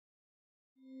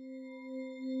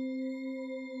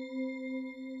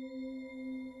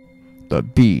The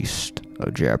Beast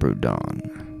of Gevaudan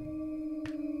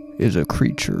is a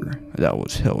creature that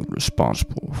was held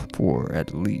responsible for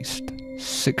at least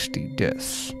 60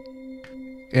 deaths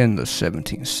in the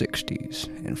 1760s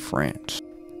in France.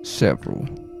 Several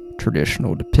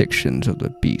traditional depictions of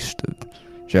the Beast of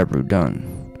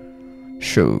Gevaudan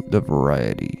show the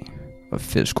variety of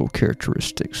physical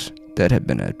characteristics that have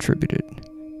been attributed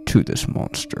to this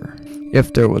monster.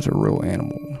 If there was a real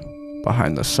animal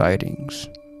behind the sightings,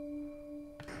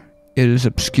 it is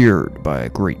obscured by a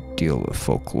great deal of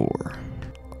folklore.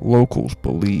 Locals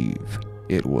believe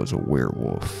it was a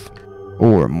werewolf,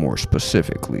 or more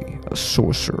specifically, a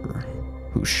sorcerer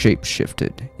who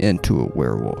shapeshifted into a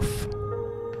werewolf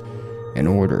in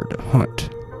order to hunt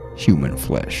human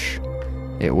flesh.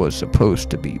 It was supposed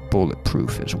to be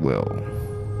bulletproof as well,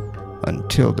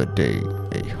 until the day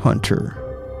a hunter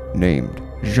named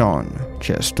Jean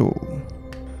Chastel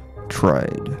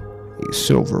tried a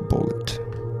silver bullet.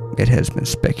 It has been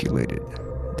speculated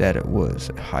that it was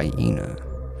a hyena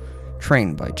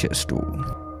trained by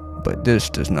Chastel, but this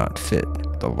does not fit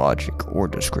the logic or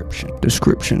description.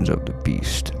 Descriptions of the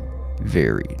beast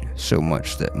varied so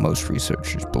much that most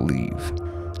researchers believe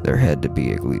there had to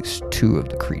be at least two of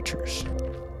the creatures.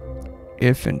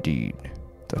 If indeed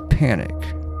the panic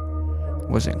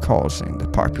wasn't causing the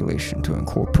population to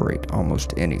incorporate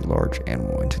almost any large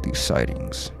animal into these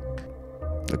sightings,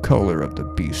 the color of the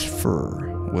beast's fur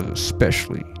was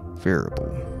especially variable.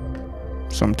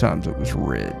 Sometimes it was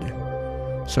red,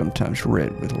 sometimes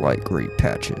red with light gray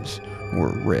patches,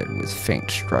 or red with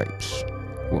faint stripes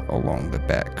along the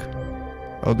back.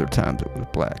 Other times it was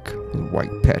black with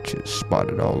white patches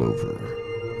spotted all over.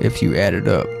 If you added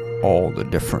up all the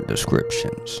different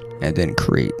descriptions and then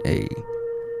created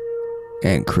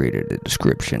a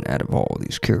description out of all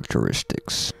these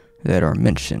characteristics that are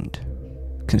mentioned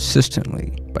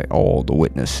consistently by all the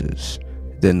witnesses,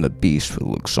 then the beast would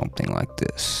look something like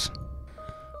this.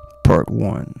 Part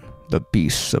 1. The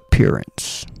beast's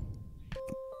appearance.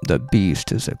 The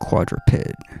beast is a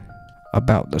quadruped,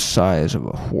 about the size of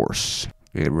a horse.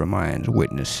 It reminds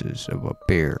witnesses of a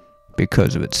bear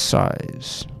because of its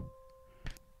size,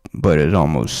 but is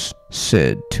almost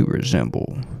said to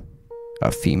resemble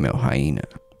a female hyena.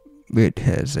 It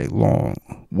has a long,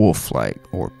 wolf-like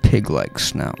or pig-like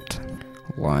snout,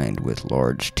 lined with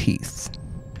large teeth.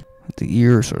 The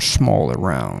ears are small and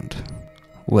round,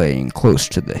 laying close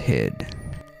to the head.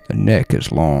 The neck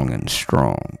is long and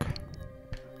strong.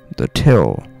 The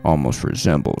tail almost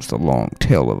resembles the long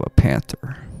tail of a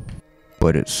panther,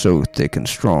 but it's so thick and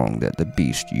strong that the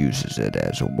beast uses it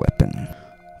as a weapon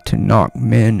to knock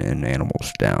men and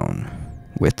animals down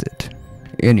with it.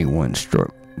 Anyone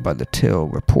struck by the tail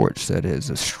reports that it is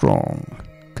a strong,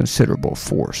 considerable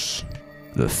force.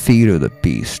 The feet of the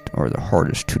beast are the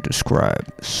hardest to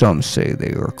describe. Some say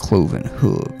they are cloven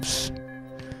hooves,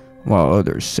 while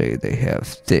others say they have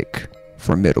thick,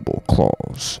 formidable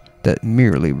claws that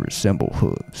merely resemble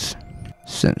hooves.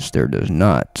 Since there does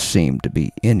not seem to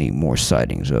be any more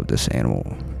sightings of this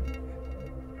animal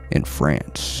in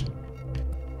France,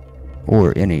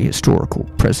 or any historical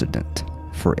precedent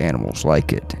for animals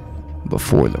like it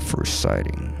before the first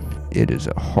sighting, it is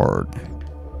a hard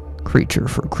creature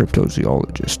for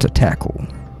cryptozoologists to tackle.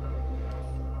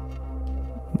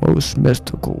 Most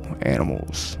mystical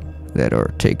animals that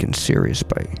are taken serious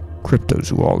by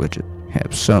cryptozoologists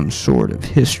have some sort of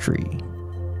history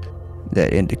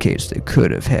that indicates they could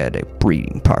have had a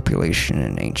breeding population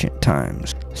in ancient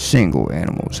times. Single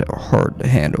animals are hard to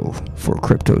handle for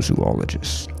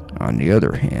cryptozoologists. On the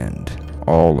other hand,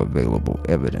 all available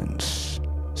evidence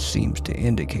seems to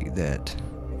indicate that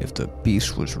if the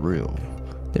beast was real,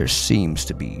 there seems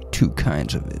to be two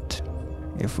kinds of it.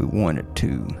 If we wanted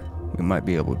to, we might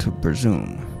be able to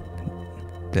presume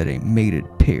that a mated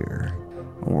pair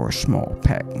or a small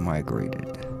pack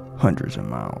migrated hundreds of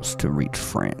miles to reach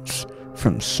France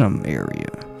from some area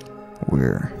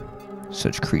where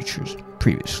such creatures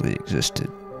previously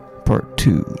existed. Part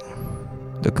 2.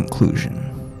 The conclusion.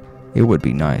 It would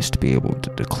be nice to be able to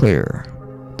declare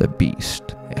the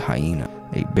beast a hyena,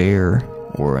 a bear,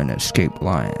 or an escaped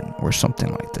lion, or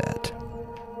something like that.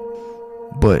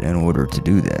 But in order to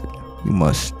do that, we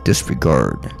must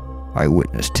disregard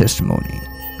eyewitness testimony,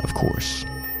 of course.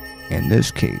 In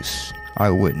this case,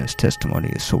 eyewitness testimony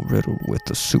is so riddled with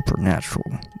the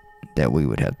supernatural that we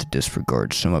would have to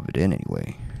disregard some of it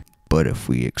anyway. But if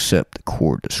we accept the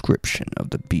core description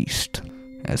of the beast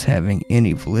as having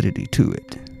any validity to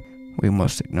it, we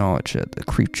must acknowledge that the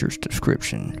creature's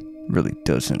description really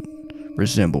doesn't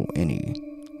resemble any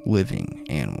living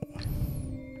animal.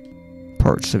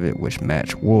 Parts of it which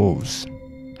match wolves,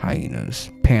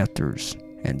 hyenas, panthers,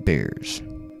 and bears,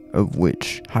 of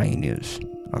which hyenas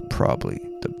are probably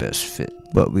the best fit.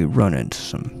 But we run into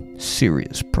some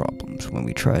serious problems when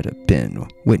we try to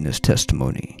bend witness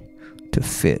testimony to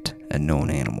fit a known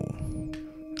animal,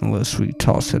 unless we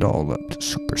toss it all up to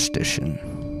superstition.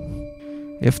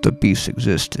 If the beast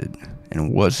existed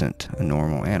and wasn't a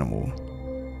normal animal,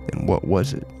 then what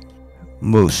was it?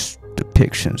 Most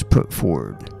depictions put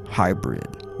forward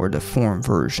hybrid or deformed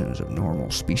versions of normal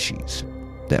species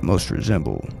that most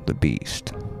resemble the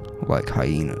beast, like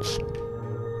hyenas.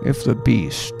 If the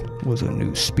beast was a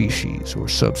new species or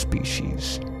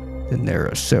subspecies, then there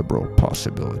are several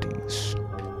possibilities.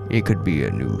 It could be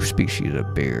a new species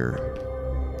of bear,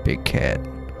 big cat,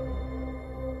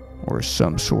 or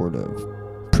some sort of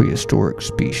prehistoric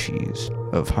species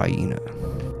of hyena,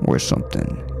 or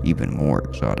something even more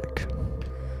exotic.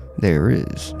 There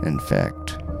is, in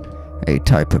fact, a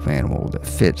type of animal that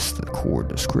fits the core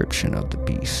description of the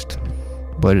beast,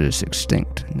 but it is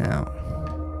extinct now,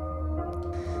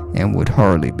 and would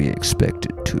hardly be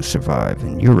expected to survive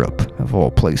in Europe, of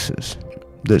all places.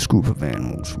 This group of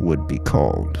animals would be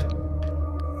called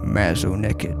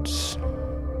Mazonecids,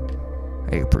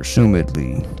 a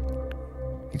presumably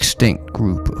extinct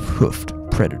group of hoofed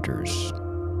predators.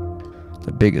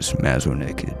 The biggest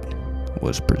Mazonecid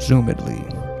was presumably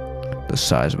the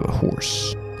size of a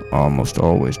horse, almost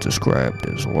always described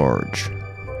as large,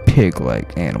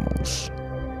 pig-like animals.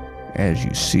 As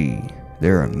you see,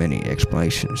 there are many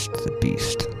explanations to the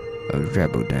Beast of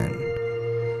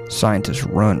Gevaudan. Scientists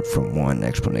run from one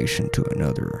explanation to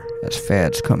another as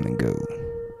fads come and go.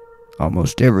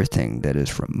 Almost everything that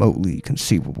is remotely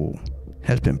conceivable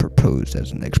has been proposed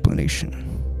as an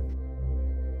explanation.